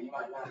for you. You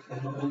might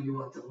not know who you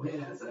want to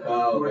win as a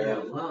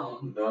Concordia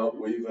alone. No,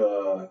 we've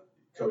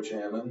Coach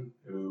Hammond,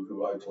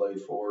 who I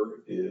played for,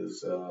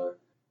 is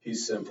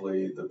he's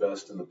simply the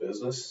best in the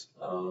business.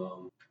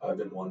 I've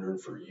been wondering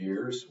for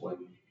years when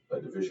a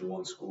Division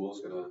I school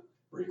is going to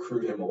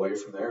recruit him away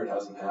from there. It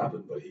hasn't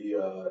happened, but he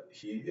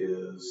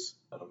is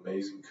an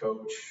amazing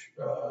coach,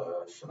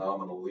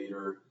 phenomenal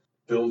leader,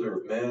 builder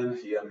of men.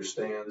 He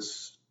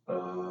understands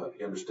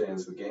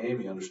the game.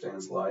 He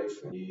understands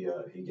life, and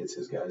he gets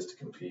his guys to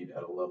compete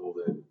at a level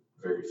that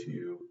very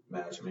few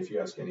match. I mean, if you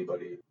ask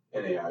anybody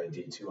NAI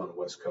D2 on the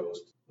West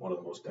Coast, one of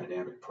the most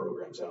dynamic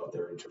programs out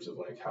there in terms of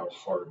like how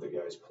hard the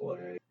guys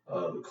play,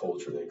 the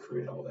culture they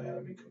create, all that. I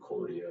mean,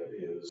 Concordia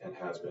is and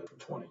has been for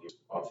 20 years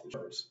off the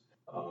charts.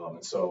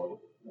 And so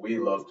we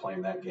love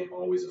playing that game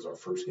always as our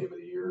first game of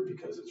the year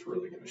because it's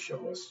really going to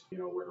show us,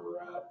 where we're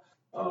at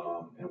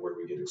and where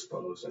we get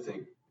exposed. I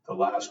think the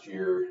last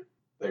year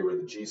they were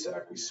the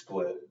GSAC, we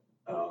split.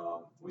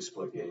 We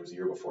split games. The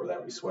year before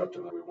that, we swept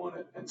them and we won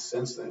it. And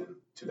since then,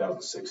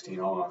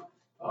 2016 on,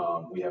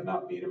 we have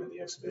not beat them in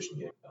the exhibition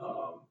game.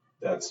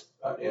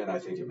 And I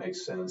think it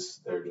makes sense.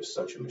 They're just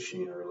such a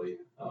machine early.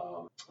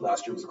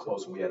 Last year was a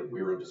close one.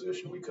 We were in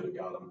position. We could have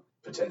got them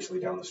potentially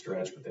down the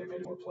stretch, but they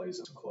made more plays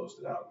and closed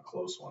it out in a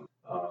close one.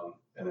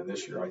 And then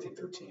this year, I think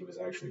their team is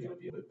actually going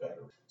to be a bit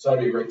better. So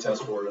that'd be a great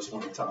test for us,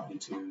 one of the top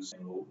D2s,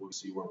 and we'll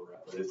see where we're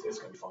at. But it's going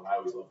to be fun. I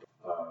always loved it.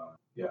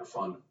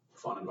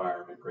 Fun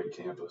environment, great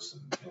campus,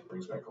 and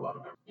brings back a lot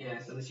of memories. Yeah,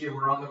 so this year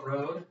we're on the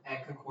road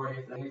at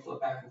Concordia. Then we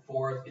flip back and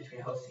forth between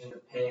hosting the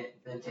pit,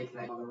 then taking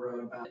that on the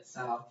road about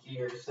south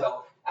here.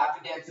 So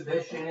after the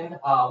exhibition,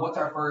 what's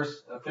our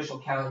first official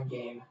counting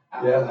game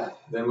after that?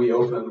 Then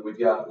we've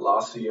got La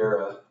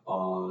Sierra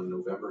on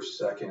November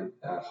 2nd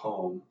at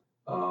home.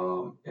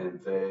 And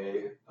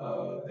they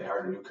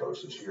hired a new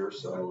coach this year,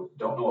 so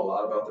don't know a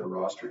lot about their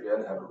roster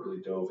yet. Haven't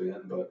really dove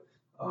in, but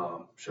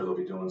I'm sure they'll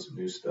be doing some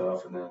new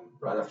stuff. And then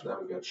right after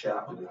that, we've got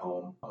Chapman at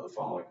home the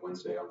following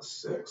Wednesday on the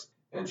 6th.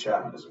 And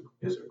Chapman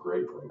is a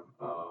great program,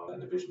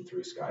 Division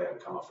III SCIAC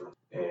conference,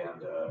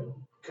 and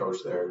coach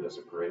there does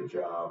a great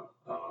job.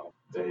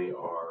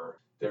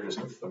 They're just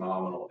a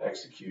phenomenal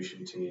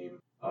execution team,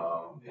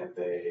 and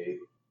they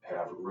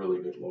have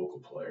really good local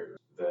players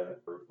that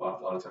a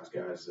lot of times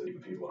guys that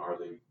even people in our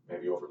league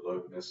maybe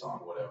overlook, miss on,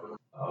 whatever.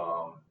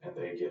 And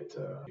they get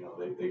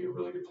they get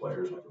really good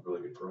players and have a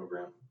really good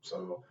program.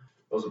 So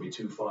those will be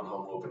two fun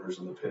home openers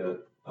in the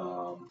pit.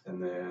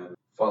 And then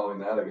following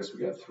that, I guess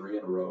we got 3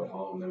 in a row at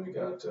home. Then we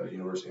got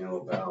University of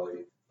Antelope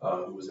Valley,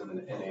 who was in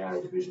the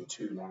NAI Division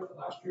II now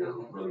last year.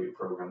 Really good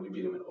program. We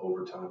beat them in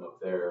overtime up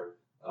there.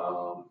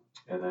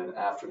 And then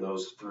after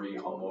those 3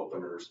 home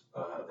openers,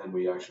 then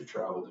we actually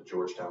traveled to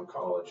Georgetown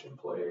College and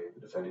play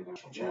the defending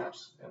national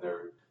champs. And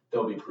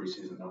they'll be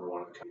preseason number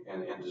 1 in the country,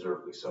 and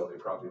deservedly so. They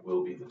probably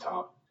will be the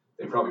top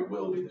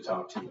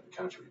team in the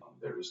country.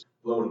 They're just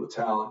loaded with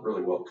talent,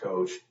 really well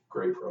coached,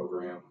 great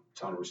program,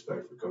 ton of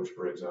respect for Coach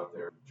Briggs out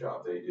there, the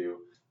job they do.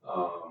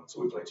 So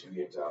we played 2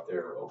 games out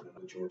there, opening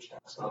to Georgetown.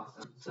 So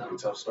it's a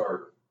tough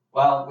start.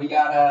 Well, we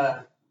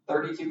got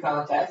 32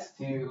 contests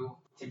to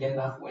get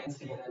enough wins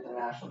to get into the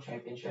national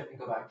championship and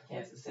go back to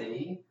Kansas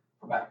City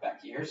for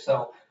back-to-back years.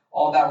 So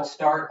all that will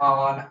start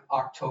on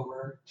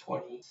October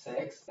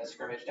 26th, a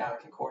scrimmage down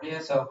at Concordia.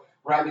 So,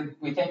 Ryan,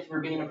 we thank you for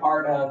being a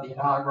part of the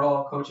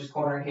inaugural Coach's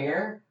Corner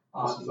here.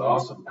 This is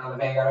awesome. On the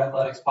Vanguard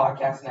Athletics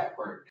Podcast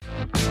Network.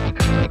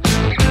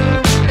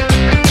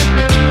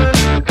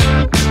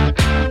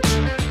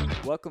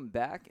 Welcome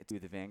back to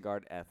the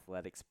Vanguard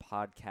Athletics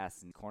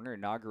Podcast and Corner,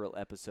 inaugural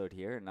episode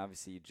here. And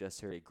obviously, you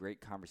just heard a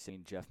great conversation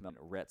with Jeff Melton,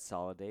 Rhett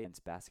Soliday, and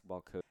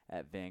basketball coach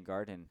at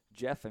Vanguard. And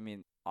Jeff,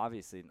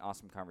 obviously an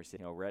awesome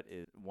conversation. Rhett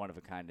is one of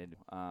a kind. And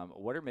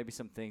what are maybe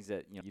some things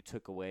that you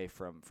took away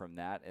from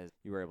that as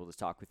you were able to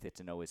talk with it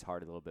to know his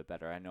heart a little bit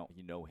better? I know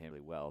you know him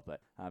really well,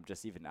 but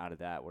just even out of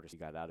that, what you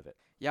got out of it?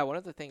 Yeah, one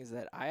of the things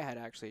that I had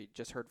actually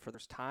just heard for the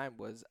first time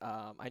was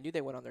I knew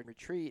they went on their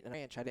retreat and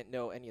ranch. I didn't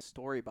know any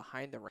story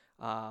behind the ranch.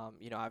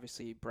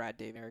 Obviously Brad,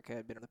 Dave, and Erica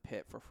had been in the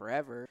pit for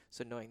forever,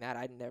 so knowing that,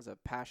 I never was a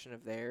passion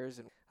of theirs,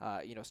 and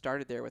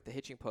started there with the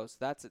hitching post.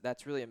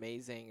 That's really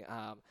amazing.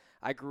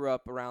 I grew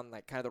up around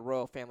like kind of the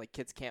Royal Family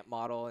Kids Camp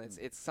model, and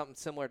it's something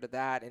similar to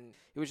that, and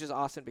it was just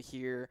awesome to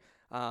hear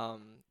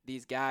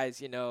these guys.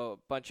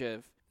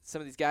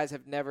 Some of these guys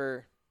they've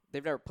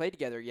never played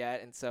together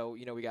yet, and so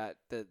we got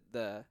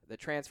the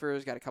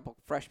transfers, got a couple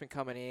freshmen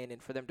coming in,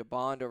 and for them to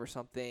bond over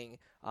something,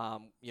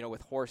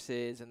 with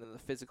horses and then the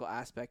physical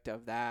aspect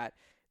of that.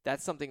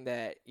 That's something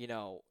that,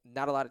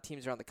 not a lot of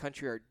teams around the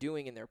country are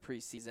doing in their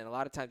preseason. A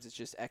lot of times it's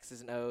just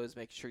X's and O's,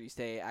 making sure you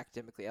stay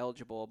academically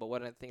eligible. But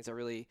one of the things I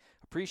really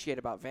appreciate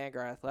about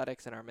Vanguard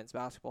Athletics and our men's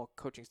basketball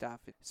coaching staff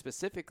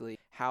specifically,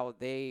 how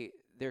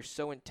they're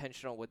so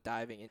intentional with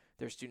diving in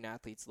their student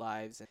athletes'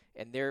 lives,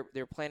 and they're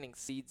planting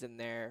seeds in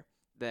there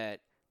that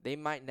they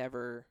might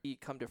never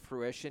come to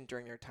fruition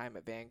during their time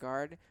at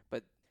Vanguard,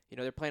 but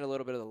they're playing a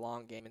little bit of the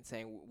long game and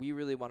saying, we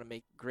really want to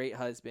make great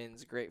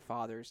husbands, great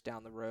fathers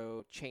down the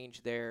road,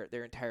 change their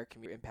entire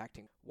community,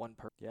 impacting one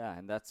person. Yeah,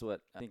 and that's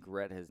what I think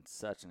Rhett has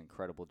such an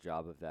incredible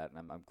job of that,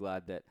 and I'm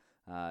glad that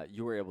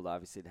you were able to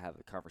obviously to have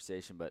the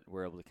conversation, but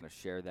we're able to kind of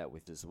share that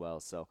with as well.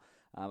 So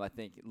I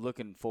think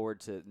looking forward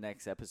to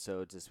next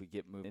episodes as we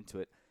get moved into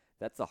it.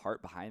 That's the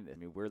heart behind it.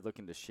 We're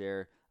looking to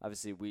share.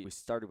 Obviously, we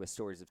started with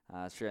stories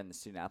of sharing the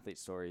student athlete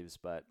stories,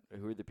 but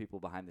who are the people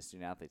behind the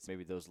student athletes?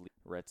 Maybe those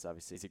Rhett's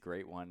obviously is a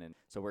great one, and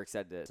so we're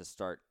excited to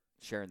start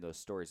sharing those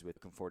stories with.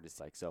 Looking forward to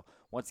so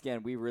once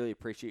again, we really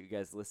appreciate you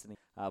guys listening.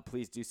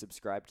 Please do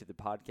subscribe to the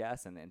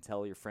podcast and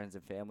tell your friends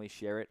and family,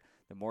 share it.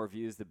 The more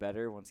views, the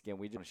better. Once again,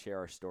 we just want to share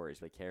our stories.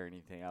 But care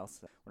anything else?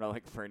 We're not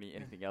looking for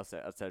anything else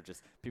outside of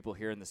just people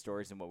hearing the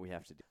stories and what we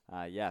have to do.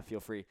 Yeah, feel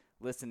free.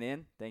 Listen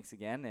in. Thanks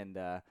again,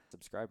 and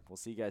subscribe. We'll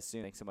see you guys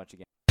soon. Thanks so much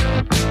again.